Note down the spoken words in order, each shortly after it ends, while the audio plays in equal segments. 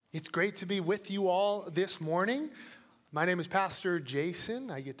It's great to be with you all this morning. My name is Pastor Jason.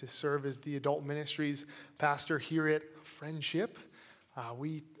 I get to serve as the adult ministries pastor here at Friendship.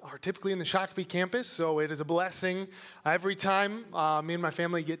 We are typically in the Shakopee campus, so it is a blessing every time me and my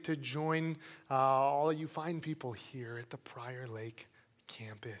family get to join all of you fine people here at the Prior Lake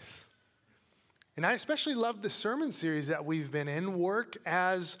campus. And I especially love the sermon series that we've been in, Work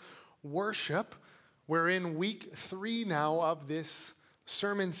as Worship. We're in week 3 now of this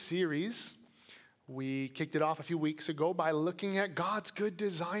sermon series. We kicked it off a few weeks ago by looking at God's good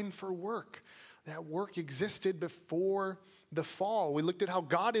design for work. That work existed before the fall. We looked at how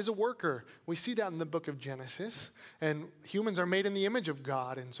God is a worker. We see that in the book of Genesis. And humans are made in the image of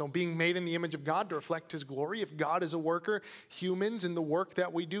God. And so being made in the image of God to reflect his glory, if God is a worker, humans in the work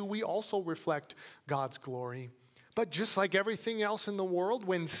that we do, we also reflect God's glory. But just like everything else in the world,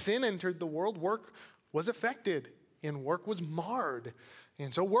 when sin entered the world, work was affected and work was marred.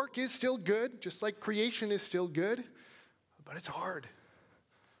 And so work is still good, just like creation is still good, but it's hard.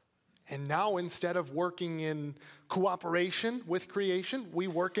 And now instead of working in cooperation with creation, we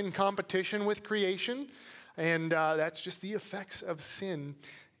work in competition with creation. And that's just the effects of sin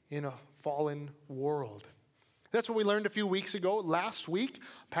in a fallen world. That's what we learned a few weeks ago. Last week,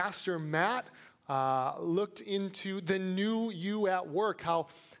 Pastor Matt looked into the new you at work, how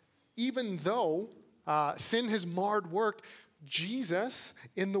even though sin has marred work, Jesus,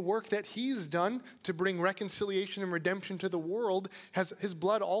 in the work that he's done to bring reconciliation and redemption to the world, his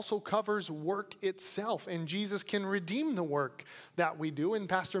blood also covers work itself. And Jesus can redeem the work that we do. And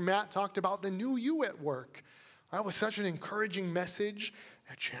Pastor Matt talked about the new you at work. That was such an encouraging message,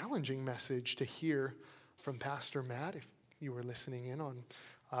 a challenging message to hear from Pastor Matt, if you were listening in on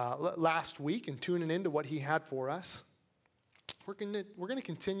last week and tuning into what he had for us. We're going to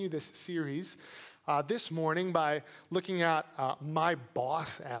continue this series this morning by looking at my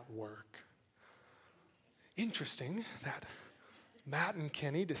boss at work. Interesting that Matt and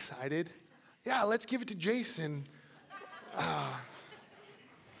Kenny decided, let's give it to Jason.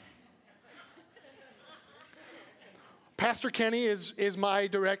 Pastor Kenny is my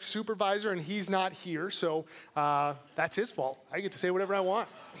direct supervisor, and he's not here, so that's his fault. I get to say whatever I want.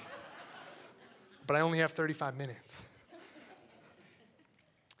 But I only have 35 minutes.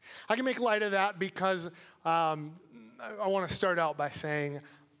 I can make light of that because I want to start out by saying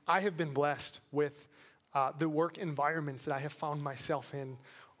I have been blessed with the work environments that I have found myself in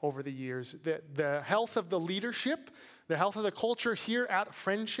over the years. The health of the leadership, the health of the culture here at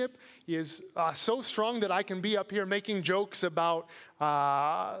Friendship is so strong that I can be up here making jokes about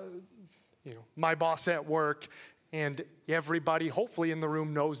my boss at work, and everybody hopefully in the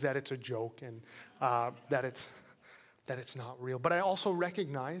room knows that it's a joke and that it's not real. But I also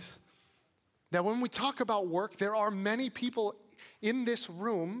recognize that when we talk about work, there are many people in this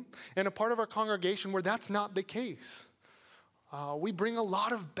room and a part of our congregation where that's not the case. We bring a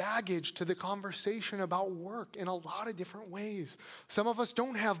lot of baggage to the conversation about work in a lot of different ways. Some of us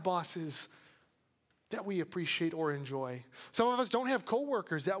don't have bosses that we appreciate or enjoy. Some of us don't have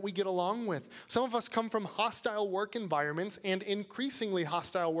coworkers that we get along with. Some of us come from hostile work environments and increasingly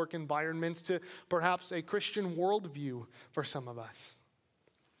hostile work environments to perhaps a Christian worldview for some of us.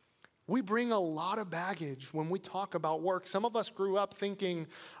 We bring a lot of baggage when we talk about work. Some of us grew up thinking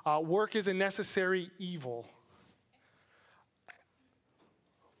work is a necessary evil.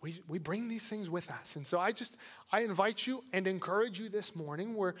 We bring these things with us. And so I invite you and encourage you this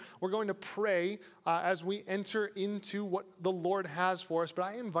morning. We're going to pray as we enter into what the Lord has for us. But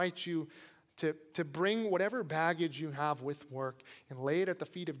I invite you to bring whatever baggage you have with work and lay it at the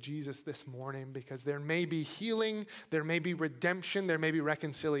feet of Jesus this morning, because there may be healing, there may be redemption, there may be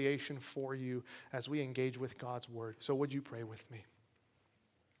reconciliation for you as we engage with God's word. So would you pray with me?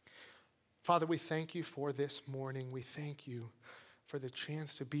 Father, we thank you for this morning. We thank you for the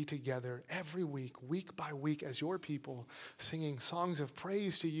chance to be together every week by week, as your people, singing songs of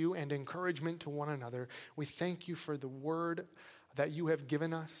praise to you and encouragement to one another. We thank you for the word that you have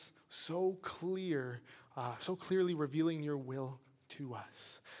given us, so clearly revealing your will to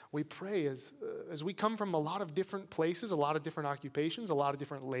us. We pray as we come from a lot of different places, a lot of different occupations, a lot of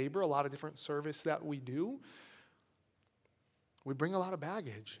different labor, a lot of different service that we do. We bring a lot of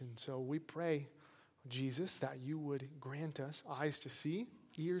baggage, and so we pray, Jesus, that you would grant us eyes to see,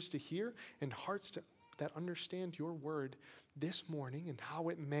 ears to hear, and hearts that understand your word this morning and how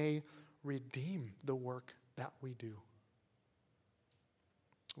it may redeem the work that we do.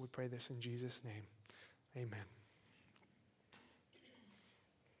 We pray this in Jesus' name. Amen.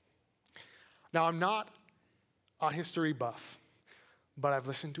 Now, I'm not a history buff, but I've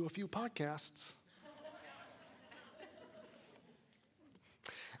listened to a few podcasts.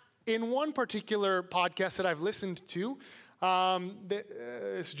 In one particular podcast that I've listened to,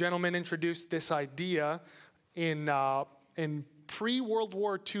 this gentleman introduced this idea in pre-World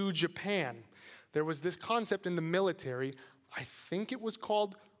War II Japan. There was this concept in the military. I think it was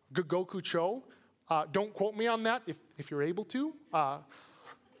called Gogokucho. Don't quote me on that if you're able to.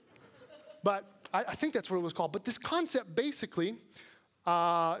 But I think that's what it was called. But this concept basically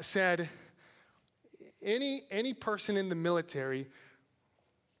said any person in the military,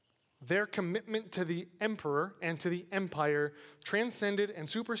 their commitment to the emperor and to the empire transcended and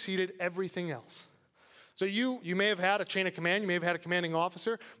superseded everything else. So you may have had a chain of command, you may have had a commanding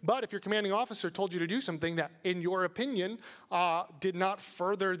officer, but if your commanding officer told you to do something that, in your opinion, did not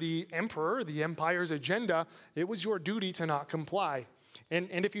further the emperor, the empire's agenda, it was your duty to not comply.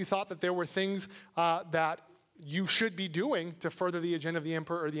 And if you thought that there were things that you should be doing to further the agenda of the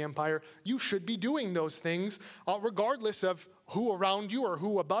emperor or the empire, you should be doing those things regardless of who around you or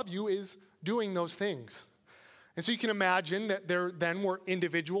who above you is doing those things. And so you can imagine that there then were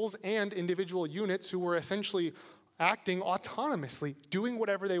individuals and individual units who were essentially acting autonomously, doing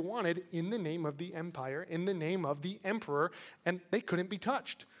whatever they wanted in the name of the empire, in the name of the emperor, and they couldn't be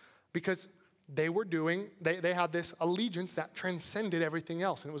touched because they had this allegiance that transcended everything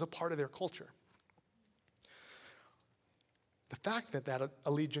else, and it was a part of their culture. The fact that that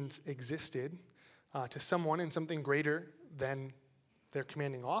allegiance existed to someone and something greater than their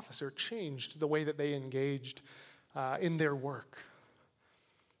commanding officer changed the way that they engaged in their work.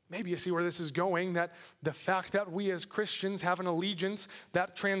 Maybe you see where this is going, that the fact that we as Christians have an allegiance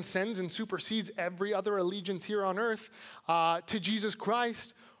that transcends and supersedes every other allegiance here on earth to Jesus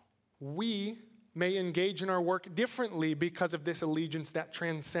Christ, we may engage in our work differently because of this allegiance that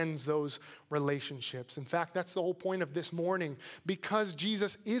transcends those relationships. In fact, that's the whole point of this morning. Because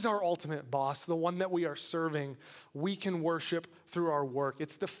Jesus is our ultimate boss, the one that we are serving, we can worship through our work.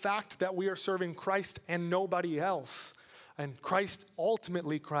 It's the fact that we are serving Christ and nobody else, and Christ,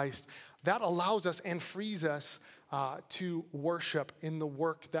 ultimately Christ, that allows us and frees us to worship in the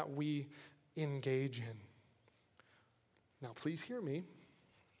work that we engage in. Now, please hear me.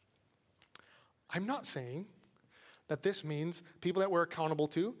 I'm not saying that this means people that we're accountable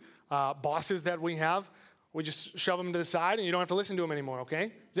to, bosses that we have, we just shove them to the side and you don't have to listen to them anymore,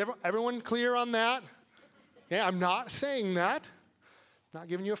 okay? Is everyone clear on that? Yeah, I'm not saying that. I'm not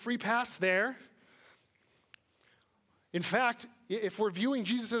giving you a free pass there. In fact, if we're viewing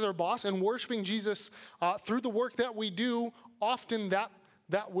Jesus as our boss and worshiping Jesus through the work that we do, often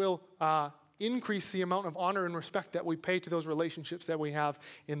that will increase the amount of honor and respect that we pay to those relationships that we have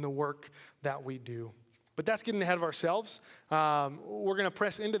in the work that we do. But that's getting ahead of ourselves. We're going to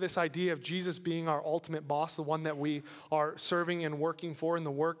press into this idea of Jesus being our ultimate boss, the one that we are serving and working for in the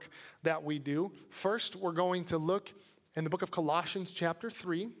work that we do. First, we're going to look in the book of Colossians chapter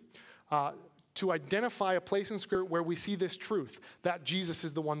 3 to identify a place in Scripture where we see this truth, that Jesus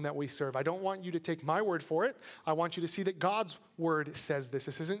is the one that we serve. I don't want you to take my word for it. I want you to see that God's word says this.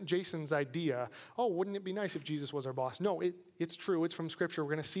 This isn't Jason's idea. Oh, wouldn't it be nice if Jesus was our boss? No, it's true. It's from Scripture.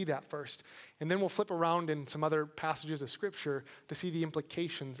 We're going to see that first. And then we'll flip around in some other passages of Scripture to see the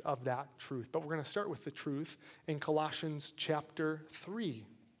implications of that truth. But we're going to start with the truth in Colossians chapter 3.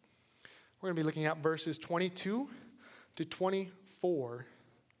 We're going to be looking at verses 22 to 24.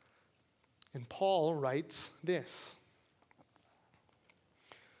 And Paul writes this: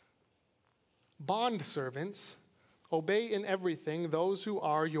 "Bondservants, obey in everything those who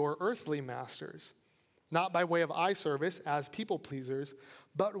are your earthly masters, not by way of eye service as people pleasers,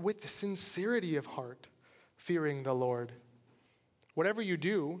 but with sincerity of heart, fearing the Lord. Whatever you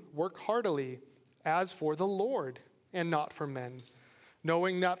do, work heartily as for the Lord and not for men,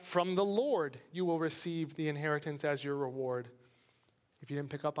 knowing that from the Lord you will receive the inheritance as your reward." If you didn't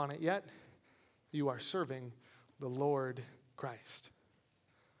pick up on it yet, you are serving the Lord Christ.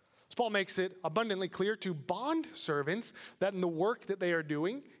 So Paul makes it abundantly clear to bond servants that in the work that they are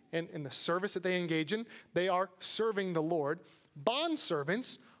doing and in the service that they engage in, they are serving the Lord. Bond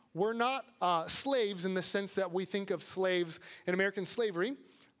servants were not slaves in the sense that we think of slaves in American slavery.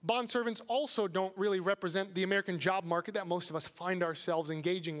 Bondservants also don't really represent the American job market that most of us find ourselves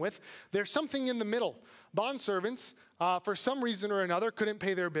engaging with. There's something in the middle. Bondservants, for some reason or another, couldn't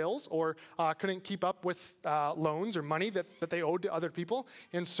pay their bills or couldn't keep up with loans or money that they owed to other people.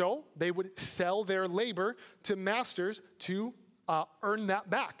 And so they would sell their labor to masters to earn that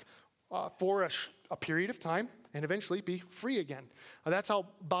back for a period of time and eventually be free again. That's how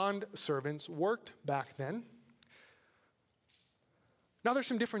bondservants worked back then. Now, there's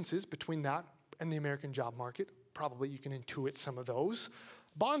some differences between that and the American job market. Probably you can intuit some of those.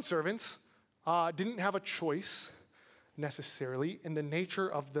 Bondservants didn't have a choice necessarily in the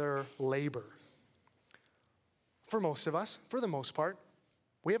nature of their labor. For most of us, for the most part,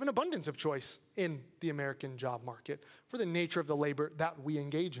 we have an abundance of choice in the American job market for the nature of the labor that we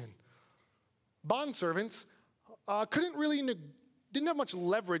engage in. Bondservants didn't have much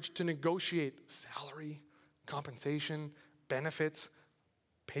leverage to negotiate salary, compensation, benefits,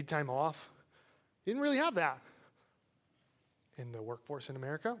 paid time off. Didn't really have that. In the workforce in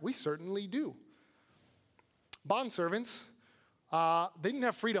America, we certainly do. Bondservants, they didn't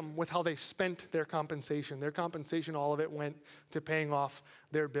have freedom with how they spent their compensation. Their compensation, all of it went to paying off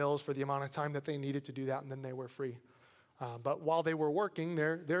their bills for the amount of time that they needed to do that, and then they were free. But while they were working,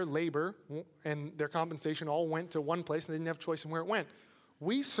 their labor and their compensation all went to one place, and they didn't have choice in where it went.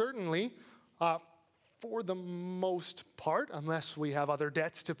 We certainly, for the most part, unless we have other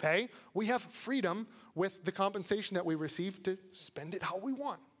debts to pay, we have freedom with the compensation that we receive to spend it how we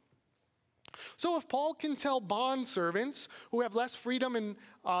want. So if Paul can tell bondservants who have less freedom in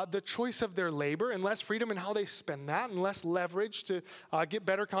the choice of their labor and less freedom in how they spend that and less leverage to get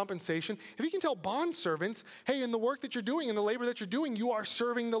better compensation, if he can tell bondservants, hey, in the work that you're doing, in the labor that you're doing, you are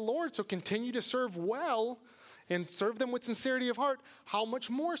serving the Lord, so continue to serve well and serve them with sincerity of heart, how much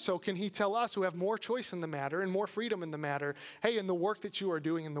more so can he tell us who have more choice in the matter and more freedom in the matter, hey, in the work that you are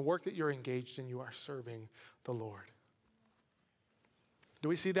doing, in the work that you're engaged in, you are serving the Lord. Do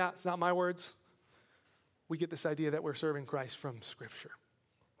we see that? It's not my words. We get this idea that we're serving Christ from Scripture.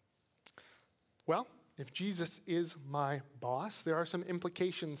 Well, if Jesus is my boss, there are some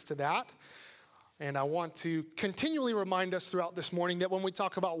implications to that. And I want to continually remind us throughout this morning that when we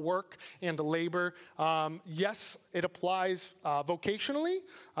talk about work and labor, yes, it applies vocationally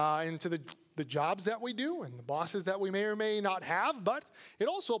and to the jobs that we do and the bosses that we may or may not have, but it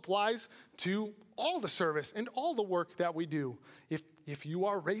also applies to all the service and all the work that we do. If you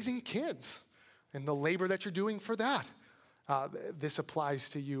are raising kids and the labor that you're doing for that, this applies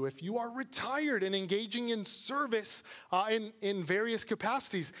to you. If you are retired and engaging in service in various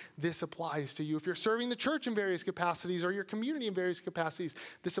capacities, this applies to you. If you're serving the church in various capacities or your community in various capacities,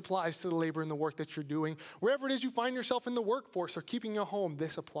 this applies to the labor and the work that you're doing. Wherever it is you find yourself in the workforce or keeping a home,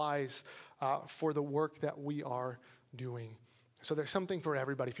 this applies for the work that we are doing. So there's something for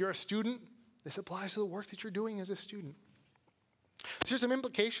everybody. If you're a student, this applies to the work that you're doing as a student. So there's some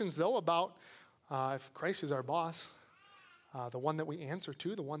implications, though, about if Christ is our boss, the one that we answer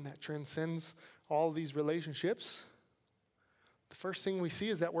to, the one that transcends all these relationships. The first thing we see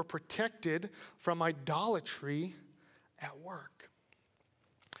is that we're protected from idolatry at work.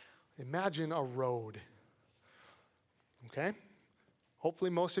 Imagine a road, okay?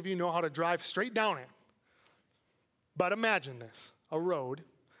 Hopefully most of you know how to drive straight down it. But imagine this, a road,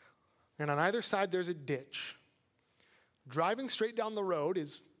 and on either side there's a ditch. Driving straight down the road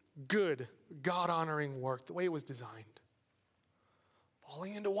is good, God-honoring work, the way it was designed.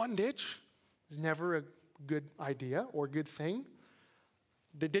 Falling into one ditch is never a good idea or good thing.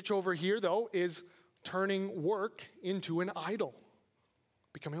 The ditch over here, though, is turning work into an idol,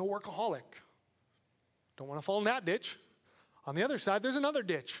 becoming a workaholic. Don't want to fall in that ditch. On the other side, there's another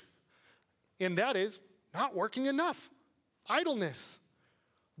ditch, and that is not working enough. Idleness,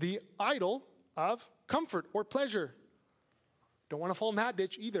 the idol of comfort or pleasure. Don't want to fall in that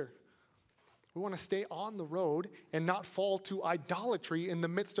ditch either. We want to stay on the road and not fall to idolatry in the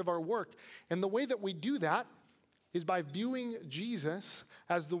midst of our work. And the way that we do that is by viewing Jesus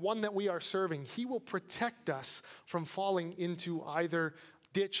as the one that we are serving. He will protect us from falling into either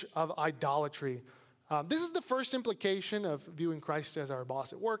ditch of idolatry. This is the first implication of viewing Christ as our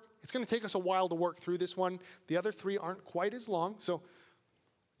boss at work. It's going to take us a while to work through this one. The other three aren't quite as long. So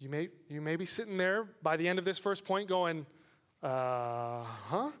you may be sitting there by the end of this first point going,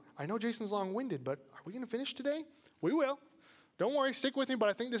 I know Jason's long-winded, but are we going to finish today? We will. Don't worry, stick with me, but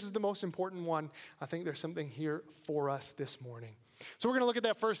I think this is the most important one. I think there's something here for us this morning. So we're going to look at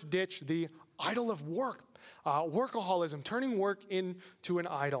that first ditch, the idol of work, workaholism, turning work into an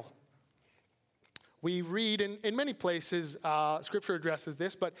idol. We read in many places, Scripture addresses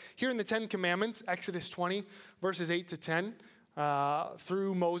this, but here in the Ten Commandments, Exodus 20, verses 8 to 10,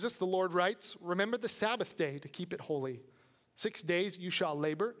 through Moses, the Lord writes, "Remember the Sabbath day to keep it holy. 6 days you shall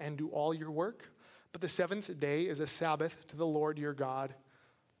labor and do all your work, but the seventh day is a Sabbath to the Lord your God.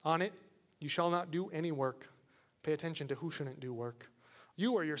 On it you shall not do any work." Pay attention to who shouldn't do work.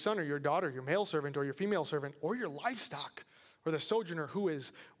 "You or your son or your daughter, your male servant or your female servant, or your livestock, or the sojourner who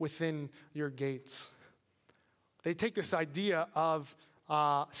is within your gates." They take this idea of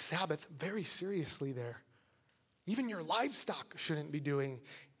Sabbath very seriously there. Even your livestock shouldn't be doing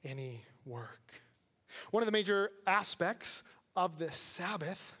any work. One of the major aspects of the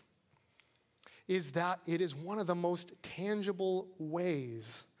Sabbath is that it is one of the most tangible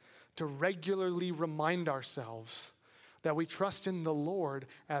ways to regularly remind ourselves that we trust in the Lord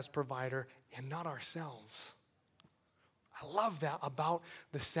as provider and not ourselves. I love that about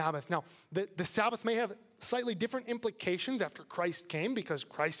the Sabbath. Now, the Sabbath may have slightly different implications after Christ came because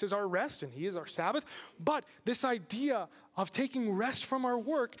Christ is our rest and he is our Sabbath. But this idea of taking rest from our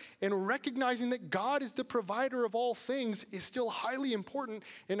work and recognizing that God is the provider of all things is still highly important.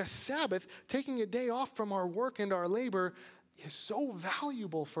 In a Sabbath, taking a day off from our work and our labor is so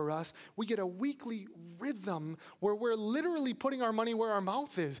valuable for us. We get a weekly rhythm where we're literally putting our money where our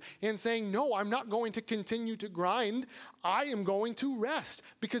mouth is and saying, no, I'm not going to continue to grind. I am going to rest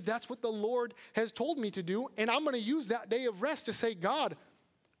because that's what the Lord has told me to do. And I'm going to use that day of rest to say, God,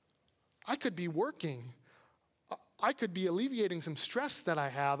 I could be working. I could be alleviating some stress that I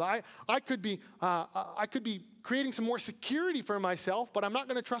have. I could be creating some more security for myself, but I'm not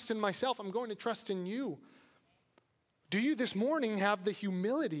going to trust in myself. I'm going to trust in you. Do you this morning have the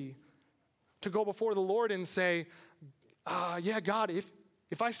humility to go before the Lord and say, yeah, God,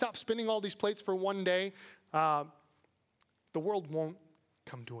 if I stop spinning all these plates for one day, the world won't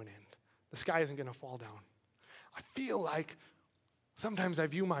come to an end. The sky isn't going to fall down. I feel like sometimes I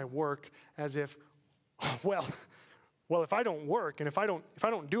view my work as if, well, if I don't work and if I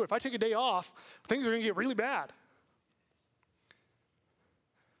don't do it, if I take a day off, things are going to get really bad.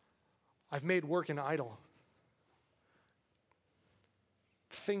 I've made work an idol,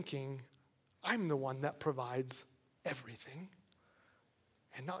 thinking I'm the one that provides everything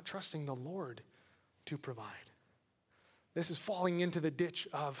and not trusting the Lord to provide. This is falling into the ditch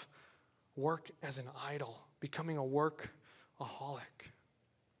of work as an idol, becoming a workaholic.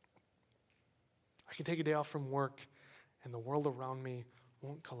 I can take a day off from work and the world around me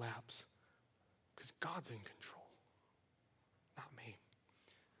won't collapse because God's in control, not me.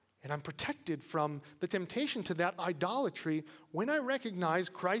 And I'm protected from the temptation to that idolatry when I recognize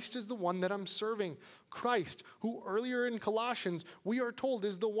Christ is the one that I'm serving. Christ, who earlier in Colossians we are told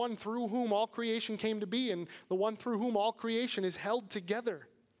is the one through whom all creation came to be and the one through whom all creation is held together.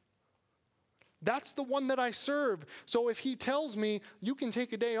 That's the one that I serve. So if he tells me you can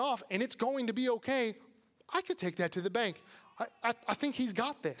take a day off and it's going to be okay, I could take that to the bank. I think he's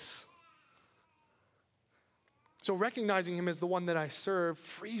got this. So recognizing him as the one that I serve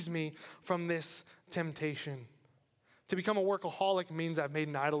frees me from this temptation. To become a workaholic means I've made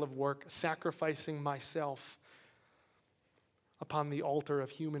an idol of work, sacrificing myself upon the altar of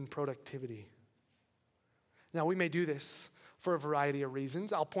human productivity. Now, we may do this for a variety of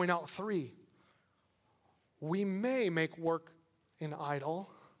reasons. I'll point out 3. We may make work an idol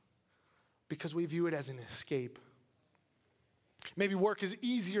because we view it as an escape. Maybe work is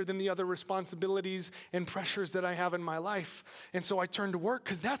easier than the other responsibilities and pressures that I have in my life. And so I turn to work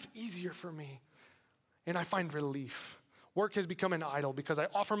because that's easier for me. And I find relief. Work has become an idol because I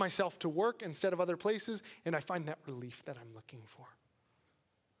offer myself to work instead of other places, and I find that relief that I'm looking for.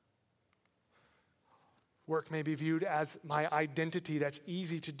 Work may be viewed as my identity. That's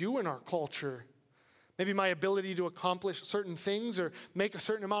easy to do in our culture. Maybe my ability to accomplish certain things or make a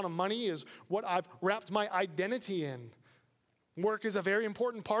certain amount of money is what I've wrapped my identity in. Work is a very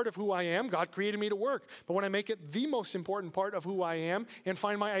important part of who I am. God created me to work. But when I make it the most important part of who I am and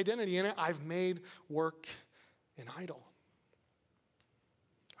find my identity in it, I've made work an idol.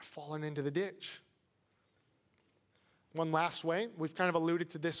 I've fallen into the ditch. One last way, we've kind of alluded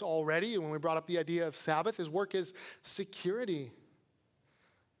to this already when we brought up the idea of Sabbath, is work is security.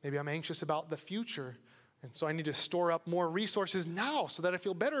 Maybe I'm anxious about the future, and so I need to store up more resources now so that I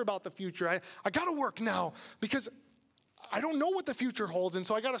feel better about the future. I got to work now because I don't know what the future holds, and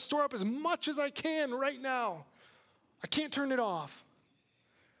so I got to store up as much as I can right now. I can't turn it off.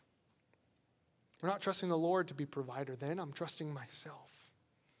 We're not trusting the Lord to be provider then. I'm trusting myself.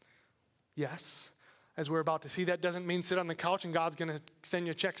 Yes, as we're about to see, that doesn't mean sit on the couch and God's going to send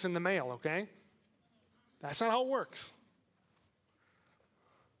you checks in the mail, okay? That's not how it works.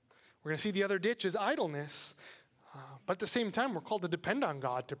 We're going to see the other ditch is idleness, but at the same time, we're called to depend on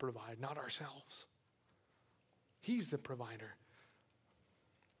God to provide, not ourselves. He's the provider.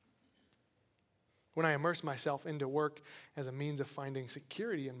 When I immerse myself into work as a means of finding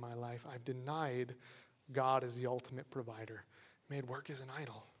security in my life, I've denied God as the ultimate provider, made work as an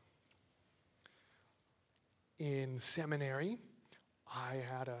idol. In seminary, I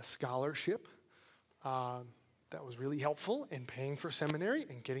had a scholarship that was really helpful in paying for seminary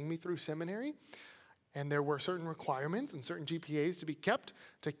and getting me through seminary. And there were certain requirements and certain GPAs to be kept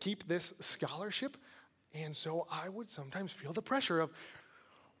to keep this scholarship. And so I would sometimes feel the pressure of,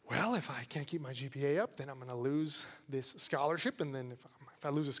 well, if I can't keep my GPA up, then I'm going to lose this scholarship. And then if I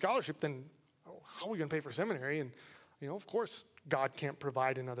lose a scholarship, then how are we going to pay for seminary? And, of course, God can't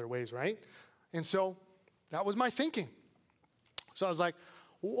provide in other ways, right? And so that was my thinking. So I was like,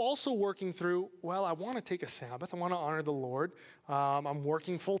 also working through, I want to take a Sabbath. I want to honor the Lord. I'm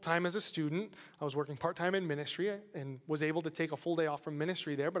working full-time as a student. I was working part-time in ministry and was able to take a full day off from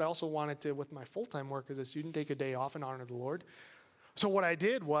ministry there, but I also wanted to, with my full-time work as a student, take a day off and honor the Lord. So what I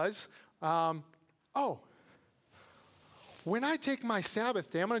did was, when I take my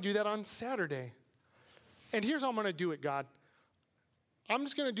Sabbath day, I'm going to do that on Saturday. And here's how I'm going to do it, God. I'm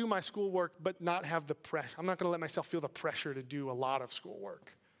just going to do my schoolwork, but not have the pressure. I'm not going to let myself feel the pressure to do a lot of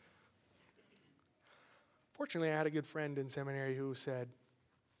schoolwork. Fortunately, I had a good friend in seminary who said,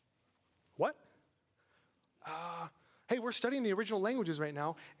 what? Hey, we're studying the original languages right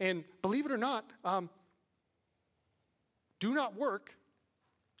now, and believe it or not, do not work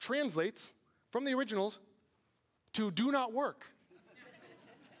translates from the originals to do not work.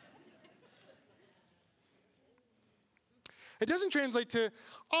 It doesn't translate to,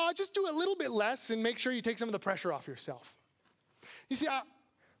 just do a little bit less and make sure you take some of the pressure off yourself. You see,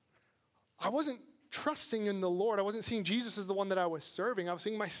 I wasn't trusting in the Lord. I wasn't seeing Jesus as the one that I was serving. I was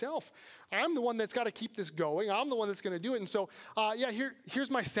seeing myself. I'm the one that's got to keep this going. I'm the one that's going to do it. And so, here's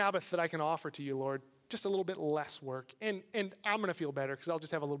my Sabbath that I can offer to you, Lord. Just a little bit less work. And I'm going to feel better because I'll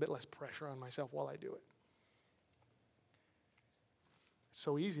just have a little bit less pressure on myself while I do it. It's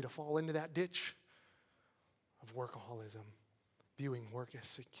so easy to fall into that ditch of workaholism, viewing work as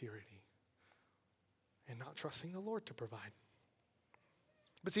security, and not trusting the Lord to provide.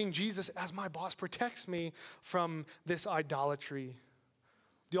 But seeing Jesus as my boss protects me from this idolatry.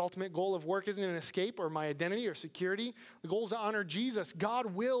 The ultimate goal of work isn't an escape or my identity or security. The goal is to honor Jesus. God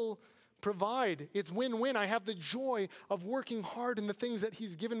will provide. It's win-win. I have the joy of working hard in the things that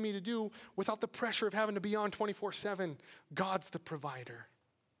he's given me to do without the pressure of having to be on 24/7. God's the provider.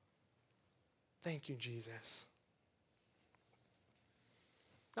 Thank you, Jesus.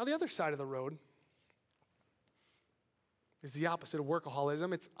 Now, the other side of the road is the opposite of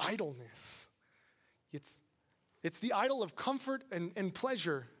workaholism. It's idleness. It's the idol of comfort and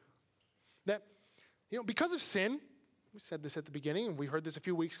pleasure. That, because of sin, we said this at the beginning, and we heard this a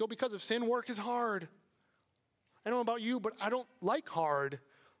few weeks ago, because of sin, work is hard. I don't know about you, but I don't like hard.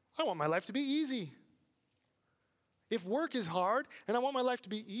 I want my life to be easy. If work is hard and I want my life to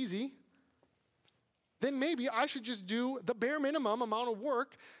be easy, then maybe I should just do the bare minimum amount of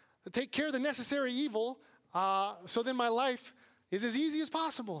work to take care of the necessary evil so then my life is as easy as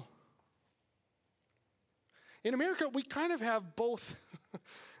possible. In America, we kind of have both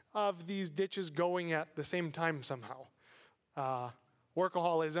of these ditches going at the same time somehow.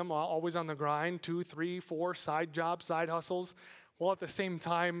 Workaholism, always on the grind, 2, 3, 4 side jobs, side hustles, while at the same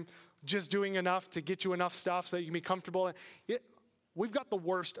time just doing enough to get you enough stuff so that you can be comfortable. We've got the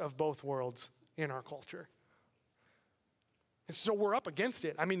worst of both worlds in our culture. And so we're up against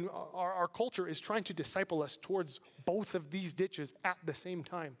it. I mean, our culture is trying to disciple us towards both of these ditches at the same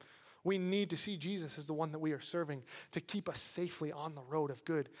time. We need to see Jesus as the one that we are serving to keep us safely on the road of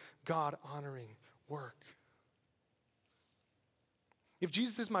good, God-honoring work. If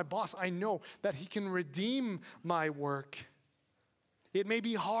Jesus is my boss, I know that he can redeem my work. It may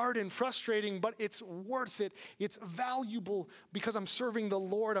be hard and frustrating, but it's worth it. It's valuable because I'm serving the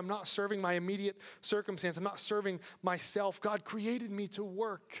Lord. I'm not serving my immediate circumstance. I'm not serving myself. God created me to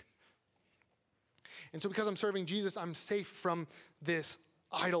work. And so because I'm serving Jesus, I'm safe from this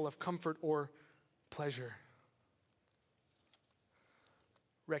idol of comfort or pleasure.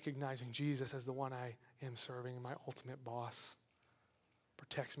 Recognizing Jesus as the one I am serving and my ultimate boss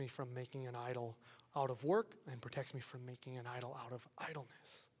protects me from making an idol out of work and protects me from making an idol out of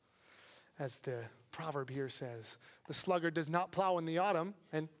idleness. As the proverb here says, the sluggard does not plow in the autumn,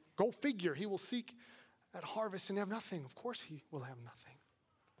 and go figure, he will seek at harvest and have nothing. Of course he will have nothing.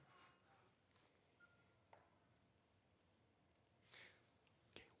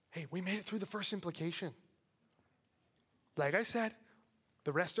 Okay. Hey, we made it through the first implication. Like I said,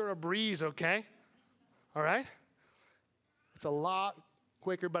 the rest are a breeze, okay? All right? It's a lot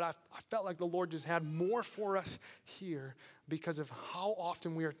quicker, but I felt like the Lord just had more for us here because of how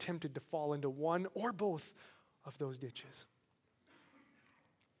often we are tempted to fall into one or both of those ditches.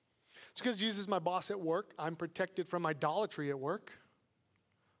 It's because Jesus is my boss at work. I'm protected from idolatry at work.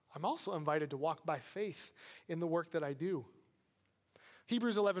 I'm also invited to walk by faith in the work that I do.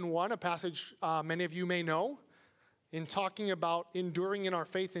 Hebrews 11:1, a passage many of you may know, in talking about enduring in our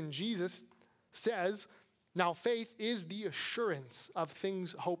faith in Jesus, says, now faith is the assurance of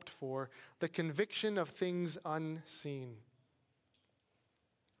things hoped for, the conviction of things unseen.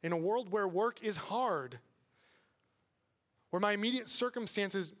 In a world where work is hard, where my immediate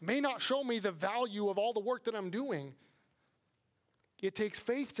circumstances may not show me the value of all the work that I'm doing, it takes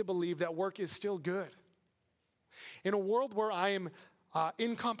faith to believe that work is still good. In a world where I am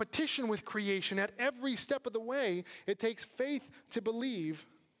in competition with creation at every step of the way, it takes faith to believe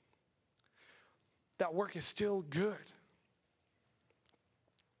that work is still good.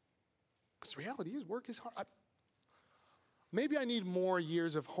 Because the reality is, work is hard. Maybe I need more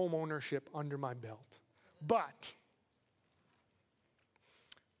years of home ownership under my belt. But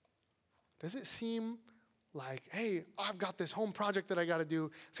does it seem like, hey, I've got this home project that I got to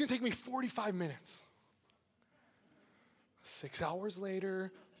do. It's going to take me 45 minutes. 6 hours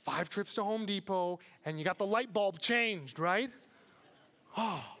later, 5 trips to Home Depot, and you got the light bulb changed, right?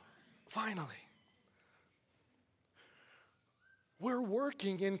 Oh, finally. We're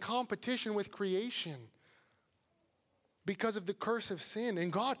working in competition with creation because of the curse of sin.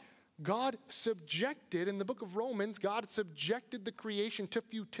 And God subjected, in the book of Romans, God subjected the creation to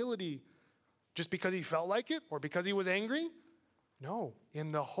futility just because he felt like it or because he was angry. No,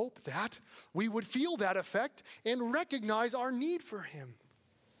 in the hope that we would feel that effect and recognize our need for him.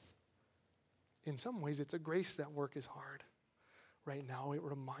 In some ways, it's a grace that work is hard. Right now, it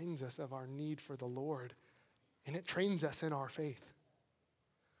reminds us of our need for the Lord, and it trains us in our faith.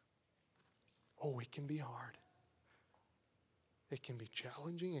 Oh, it can be hard. It can be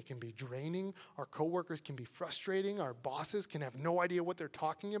challenging. It can be draining. Our coworkers can be frustrating. Our bosses can have no idea what they're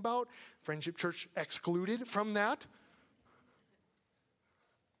talking about. Friendship Church excluded from that.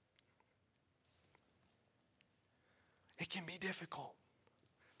 It can be difficult.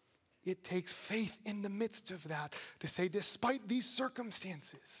 It takes faith in the midst of that to say, despite these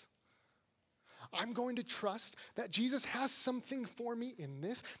circumstances, I'm going to trust that Jesus has something for me in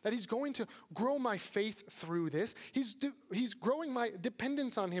this, that he's going to grow my faith through this. He's growing my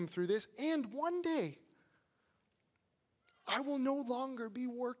dependence on him through this. And one day, I will no longer be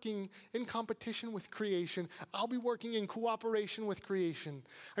working in competition with creation. I'll be working in cooperation with creation.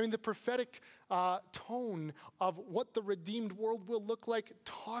 I mean, the prophetic tone of what the redeemed world will look like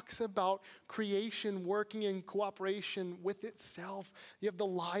talks about creation working in cooperation with itself. You have the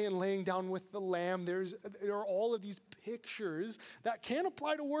lion laying down with the lamb. There are all of these pictures that can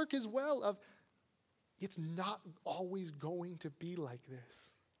apply to work as well of it's not always going to be like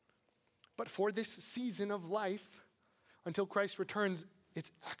this. But for this season of life, until Christ returns,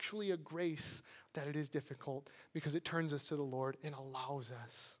 it's actually a grace that it is difficult because it turns us to the Lord and allows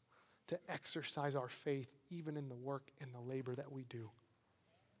us to exercise our faith even in the work and the labor that we do.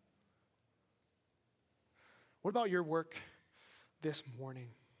 What about your work this morning?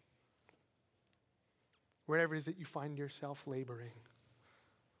 Wherever it is that you find yourself laboring,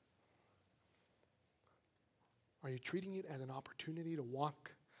 are you treating it as an opportunity to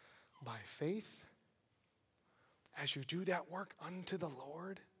walk by faith as you do that work unto the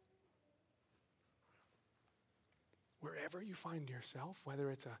Lord? Wherever you find yourself, whether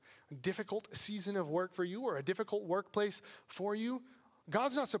it's a difficult season of work for you or a difficult workplace for you,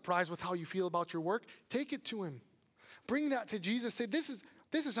 God's not surprised with how you feel about your work. Take it to him. Bring that to Jesus. Say, this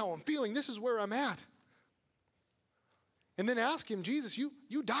is how I'm feeling. This is where I'm at. And then ask him, Jesus, you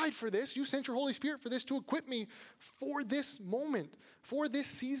died for this. You sent your Holy Spirit for this to equip me for this moment, for this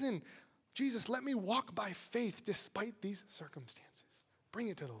season. Jesus, let me walk by faith despite these circumstances. Bring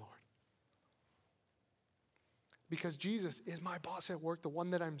it to the Lord. Because Jesus is my boss at work, the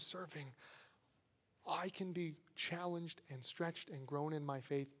one that I'm serving. I can be challenged and stretched and grown in my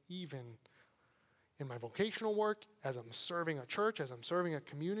faith even in my vocational work, as I'm serving a church, as I'm serving a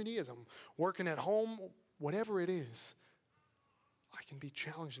community, as I'm working at home, whatever it is. I can be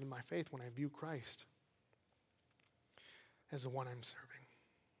challenged in my faith when I view Christ as the one I'm serving.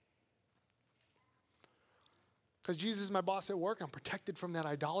 Because Jesus is my boss at work, I'm protected from that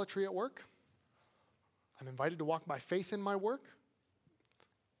idolatry at work. I'm invited to walk by faith in my work.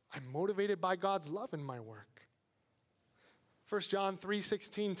 I'm motivated by God's love in my work. 1 John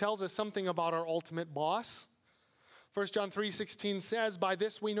 3:16 tells us something about our ultimate boss. 1 John 3:16 says, by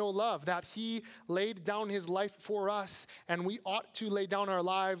this we know love, that he laid down his life for us, and we ought to lay down our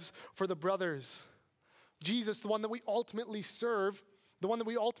lives for the brothers. Jesus, the one that we ultimately serve, the one that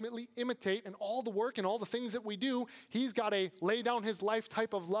we ultimately imitate, and all the work and all the things that we do, he's got a lay down his life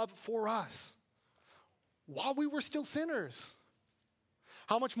type of love for us while we were still sinners.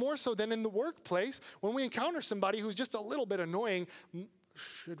 How much more so than in the workplace when we encounter somebody who's just a little bit annoying,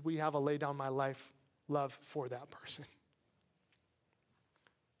 should we have a lay down my life love for that person?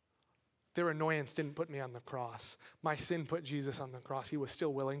 Their annoyance didn't put me on the cross. My sin put Jesus on the cross. He was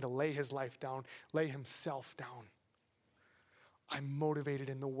still willing to lay his life down, lay himself down. I'm motivated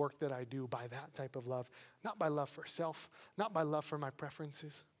in the work that I do by that type of love, not by love for self, not by love for my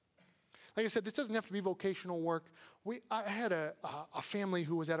preferences. Like I said, this doesn't have to be vocational work. I had a family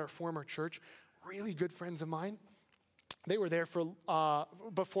who was at our former church, really good friends of mine. They were there for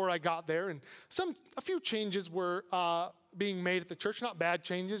before I got there, and a few changes were being made at the church. Not bad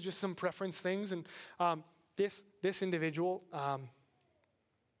changes, just some preference things. And this individual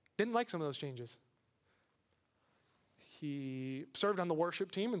didn't like some of those changes. He served on the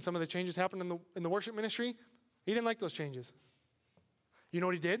worship team, and some of the changes happened in the worship ministry. He didn't like those changes. You know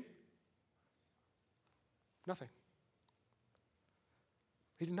what he did? Nothing.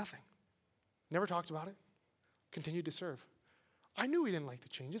 He did nothing. Never talked about it. Continued to serve. I knew he didn't like the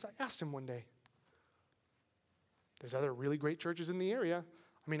changes. I asked him one day. There's other really great churches in the area.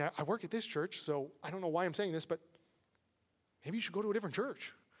 I mean, I work at this church, so I don't know why I'm saying this, but maybe you should go to a different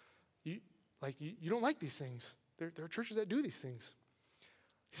church. You don't like these things. There are churches that do these things.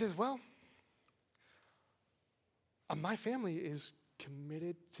 He says, well, my family is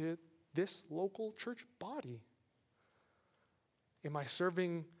committed to this local church body. Am I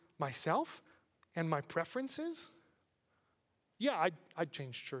serving myself and my preferences? Yeah, I'd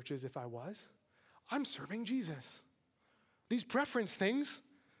change churches if I was. I'm serving Jesus. These preference things,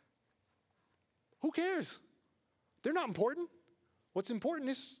 who cares? They're not important. What's important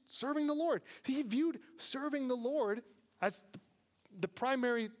is serving the Lord. He viewed serving the Lord as the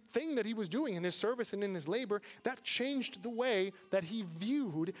primary thing that he was doing in his service and in his labor. That changed the way that he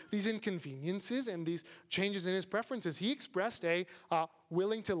viewed these inconveniences and these changes in his preferences. He expressed a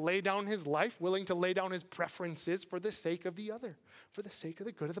willing to lay down his life, willing to lay down his preferences for the sake of the other, for the sake of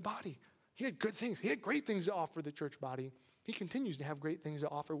the good of the body. He had good things. He had great things to offer the church body. He continues to have great things to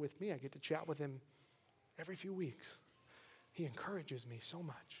offer with me. I get to chat with him every few weeks. He encourages me so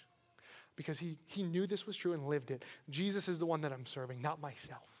much because he knew this was true and lived it. Jesus is the one that I'm serving, not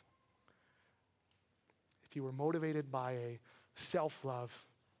myself. If he were motivated by a self-love,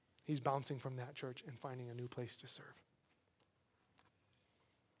 he's bouncing from that church and finding a new place to serve.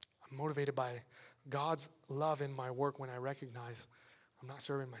 I'm motivated by God's love in my work when I recognize I'm not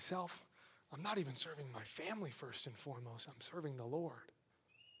serving myself. I'm not even serving my family first and foremost. I'm serving the Lord.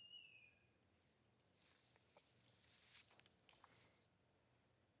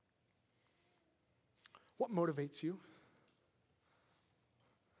 What motivates you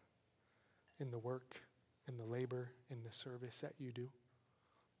in the work, in the labor, in the service that you do?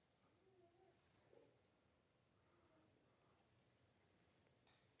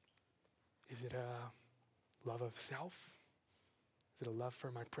 Is it a love of self? Is it a love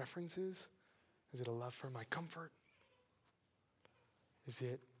for my preferences? Is it a love for my comfort? Is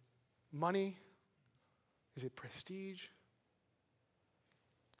it money? Is it prestige?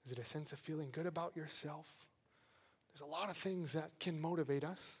 Is it a sense of feeling good about yourself? There's a lot of things that can motivate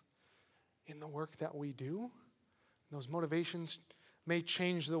us in the work that we do. And those motivations may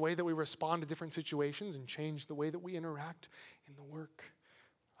change the way that we respond to different situations and change the way that we interact in the work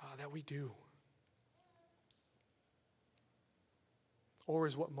that we do. Or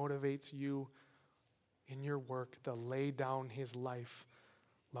is what motivates you in your work the lay down his life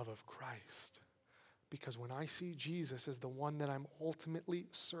love of Christ? Because when I see Jesus as the one that I'm ultimately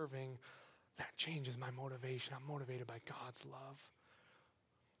serving, that changes my motivation. I'm motivated by God's love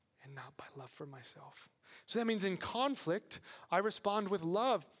and not by love for myself. So that means in conflict, I respond with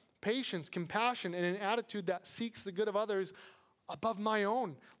love, patience, compassion, and an attitude that seeks the good of others above my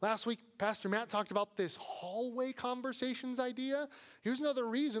own. Last week, Pastor Matt talked about this hallway conversations idea. Here's another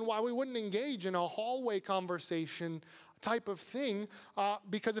reason why we wouldn't engage in a hallway conversation type of thing,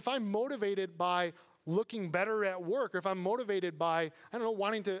 because if I'm motivated by looking better at work, or if I'm motivated by,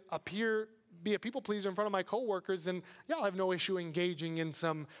 wanting to be a people pleaser in front of my coworkers, then yeah, I'll have no issue engaging in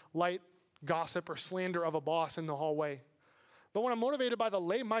some light gossip or slander of a boss in the hallway. But when I'm motivated by the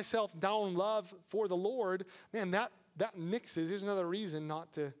lay myself down love for the Lord, man, that nixes. Here's another reason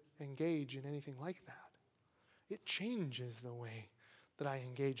not to engage in anything like that. It changes the way that I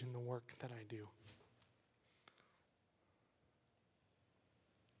engage in the work that I do.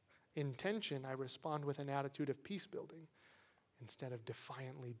 In tension, I respond with an attitude of peace building instead of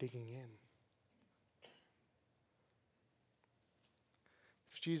defiantly digging in.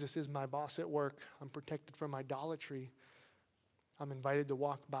 If Jesus is my boss at work, I'm protected from idolatry. I'm invited to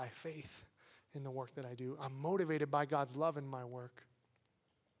walk by faith in the work that I do. I'm motivated by God's love in my work.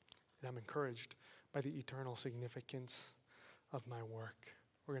 And I'm encouraged by the eternal significance of my work.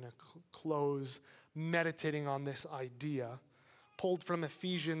 We're going to close meditating on this idea, pulled from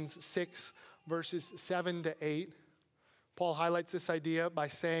Ephesians 6, verses 7 to 8. Paul highlights this idea by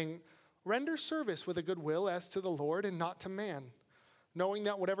saying, "Render service with a good will as to the Lord and not to man, knowing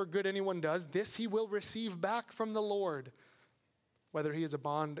that whatever good anyone does, this he will receive back from the Lord, whether he is a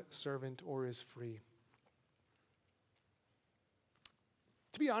bond servant or is free.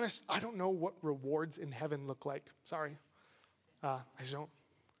 To be honest, I don't know what rewards in heaven look like. Sorry. I just don't.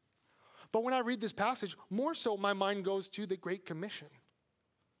 But when I read this passage, more so my mind goes to the Great Commission.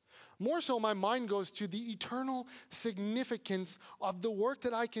 More so my mind goes to the eternal significance of the work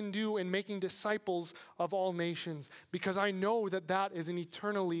that I can do in making disciples of all nations, because I know that that is an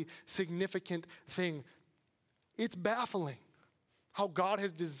eternally significant thing. It's baffling how God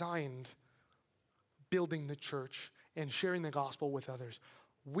has designed building the church and sharing the gospel with others.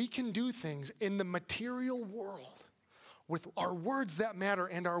 We can do things in the material world with our words that matter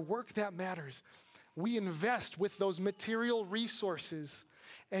and our work that matters. We invest with those material resources,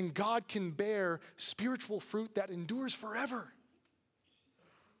 and God can bear spiritual fruit that endures forever.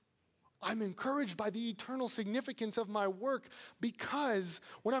 I'm encouraged by the eternal significance of my work, because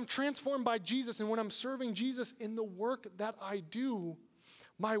when I'm transformed by Jesus and when I'm serving Jesus in the work that I do,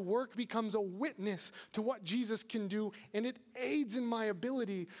 my work becomes a witness to what Jesus can do, and it aids in my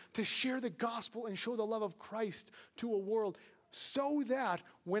ability to share the gospel and show the love of Christ to a world, so that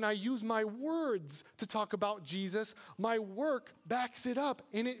when I use my words to talk about Jesus, my work backs it up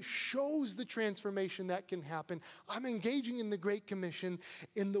and it shows the transformation that can happen. I'm engaging in the Great Commission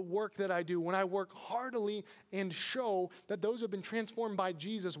in the work that I do when I work heartily and show that those who have been transformed by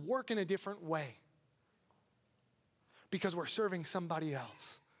Jesus work in a different way, because we're serving somebody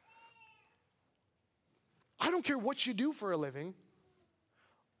else. I don't care what you do for a living,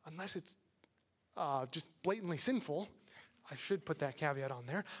 unless it's just blatantly sinful. I should put that caveat on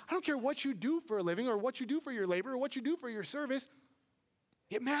there. I don't care what you do for a living or what you do for your labor or what you do for your service.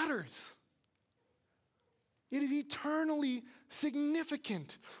 It matters. It is eternally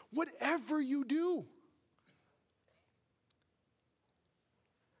significant, whatever you do.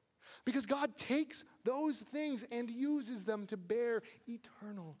 Because God takes those things and uses them to bear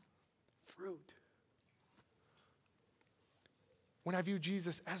eternal fruit. When I view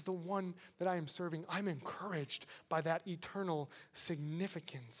Jesus as the one that I am serving, I'm encouraged by that eternal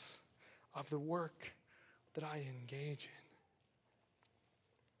significance of the work that I engage in.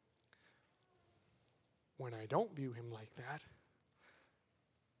 When I don't view him like that,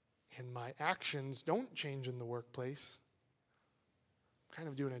 and my actions don't change in the workplace, I'm kind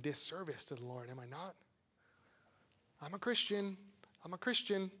of doing a disservice to the Lord, am I not? I'm a Christian.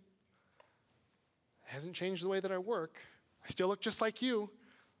 It hasn't changed the way that I work. I still look just like you.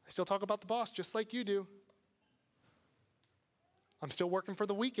 I still talk about the boss just like you do. I'm still working for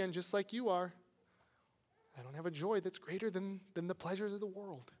the weekend just like you are. I don't have a joy that's greater than the pleasures of the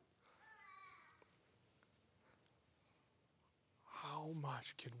world. How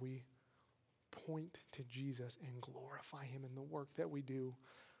much can we point to Jesus and glorify him in the work that we do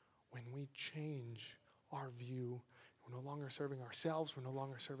when we change our view? We're no longer serving ourselves. We're no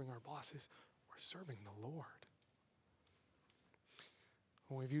longer serving our bosses. We're serving the Lord.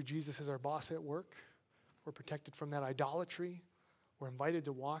 When we view Jesus as our boss at work, we're protected from that idolatry. We're invited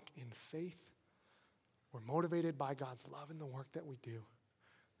to walk in faith. We're motivated by God's love in the work that we do.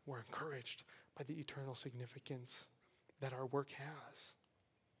 We're encouraged by the eternal significance that our work has.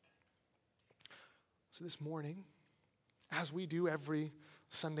 So this morning, as we do every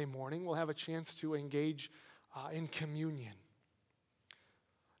Sunday morning, we'll have a chance to engage in communion.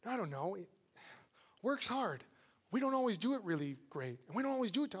 Now, I don't know, work's hard. We don't always do it really great, and we don't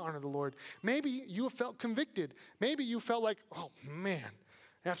always do it to honor the Lord. Maybe you have felt convicted. Maybe you felt like, oh man,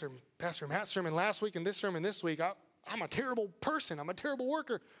 after Pastor Matt's sermon last week and this sermon this week, I'm a terrible person. I'm a terrible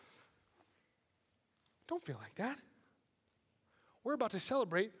worker. Don't feel like that. We're about to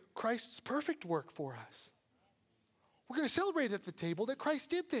celebrate Christ's perfect work for us. We're going to celebrate at the table that Christ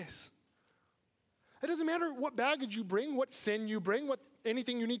did this. It doesn't matter what baggage you bring, what sin you bring, what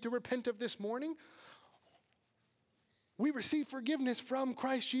anything you need to repent of this morning. We receive forgiveness from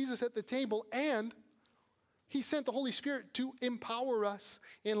Christ Jesus at the table, and he sent the Holy Spirit to empower us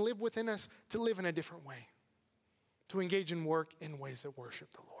and live within us to live in a different way, to engage in work in ways that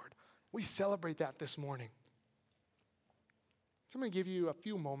worship the Lord. We celebrate that this morning. So I'm going to give you a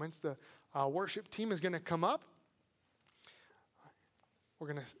few moments. The worship team is going to come up.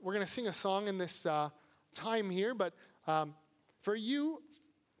 We're going to sing a song in this time here, but for you,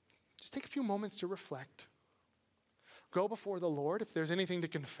 just take a few moments to reflect. Go before the Lord. If there's anything to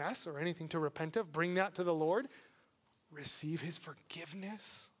confess or anything to repent of, bring that to the Lord. Receive his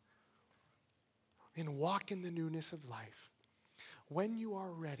forgiveness and walk in the newness of life. When you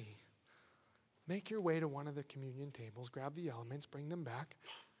are ready, make your way to one of the communion tables, grab the elements, bring them back,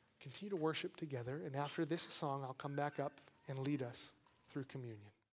 continue to worship together, and after this song, I'll come back up and lead us through communion.